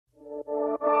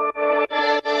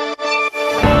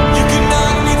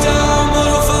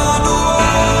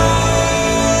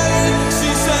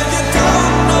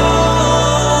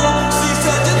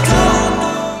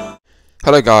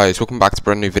Hello guys, welcome back to a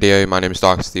brand new video. My name is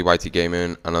DarkSXDYT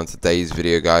Gaming, and on today's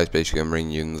video guys, basically I'm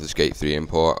bringing you another Skate3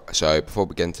 import. So before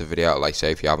we get into the video, I'd like to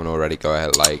say if you haven't already, go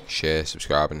ahead, like, share,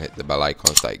 subscribe and hit the bell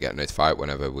icon so that you get notified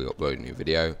whenever we upload a new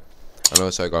video. And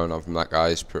also going on from that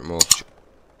guys, pretty much,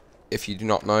 if you do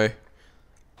not know,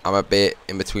 I'm a bit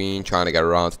in between trying to get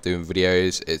around to doing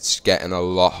videos. It's getting a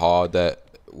lot harder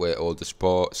with all the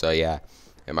support, so yeah.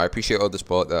 I appreciate all the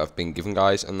support that I've been giving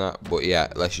guys and that, but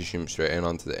yeah, let's just jump straight in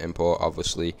onto the import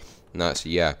obviously. And that's,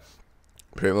 yeah,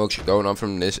 pretty much going on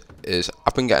from this is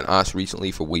I've been getting asked recently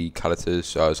for weed characters,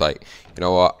 so I was like, you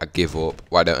know what, I give up,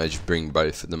 why don't I just bring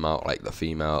both of them out, like the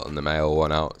female and the male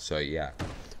one out. So yeah,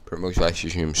 pretty much let's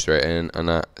just jump straight in and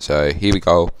that. So here we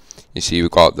go. You see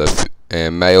we've got the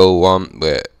male one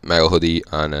with male hoodie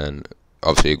and then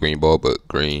obviously a green board but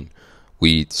green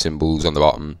weed symbols on the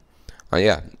bottom. And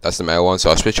yeah, that's the male one. So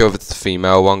I'll switch over to the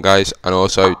female one guys, and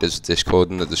also there's a Discord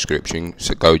in the description,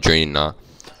 so go join that.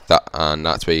 And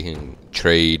that's where you can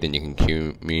trade and you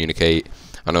can communicate,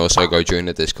 and also go join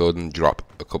the Discord and drop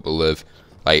a couple of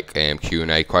like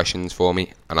Q&A questions for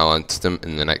me, and I'll answer them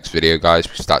in the next video guys,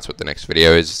 because that's what the next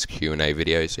video is. It's a Q&A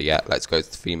video. So yeah, let's go to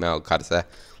the female character.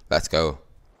 Let's go.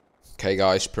 Okay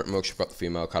guys, pretty much I've got the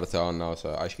female character on now,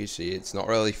 so as you can see it's not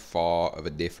really far of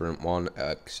a different one,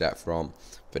 except from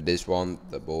for this one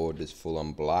the board is full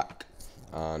on black,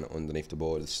 and underneath the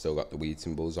board it's still got the weed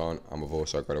symbols on, and we've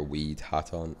also got a weed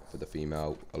hat on for the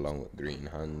female along with green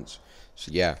hands.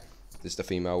 So yeah, this is the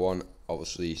female one.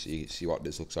 Obviously, so you can see what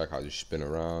this looks like. I'll just spin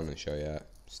around and show you.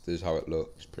 So this is how it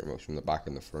looks pretty much from the back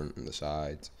and the front and the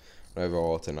sides.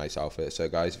 Overall, it's a nice outfit. So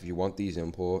guys, if you want these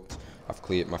imports, I've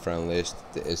cleared my friend list.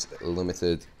 There is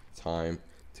limited time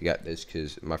to get this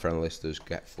because my friend list does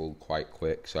get full quite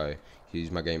quick. So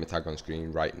use my Gamertag on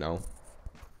screen right now.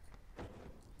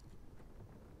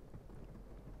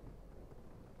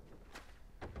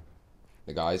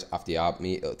 The guys, after you add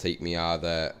me, it'll take me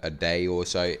either a day or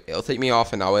so. It'll take me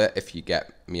half an hour if you get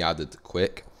me added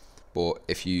quick. But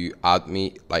if you add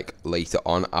me like later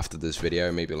on after this video,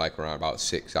 maybe like around about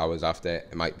 6 hours after,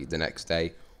 it might be the next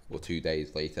day or 2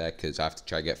 days later, because I have to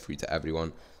try to get through to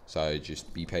everyone. So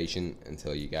just be patient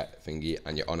until you get thingy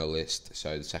and you're on a list.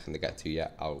 So the second I get to you,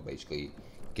 I'll basically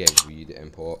give you the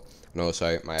import. And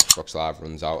also my Xbox Live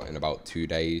runs out in about 2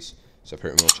 days, so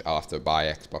pretty much I'll have to buy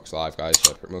Xbox Live guys.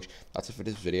 So pretty much that's it for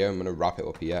this video. I'm gonna wrap it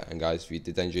up here, and guys, if you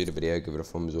did enjoy the video, give it a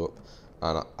thumbs up.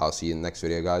 And I'll see you in the next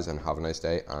video guys, and have a nice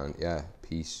day, and yeah,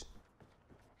 peace.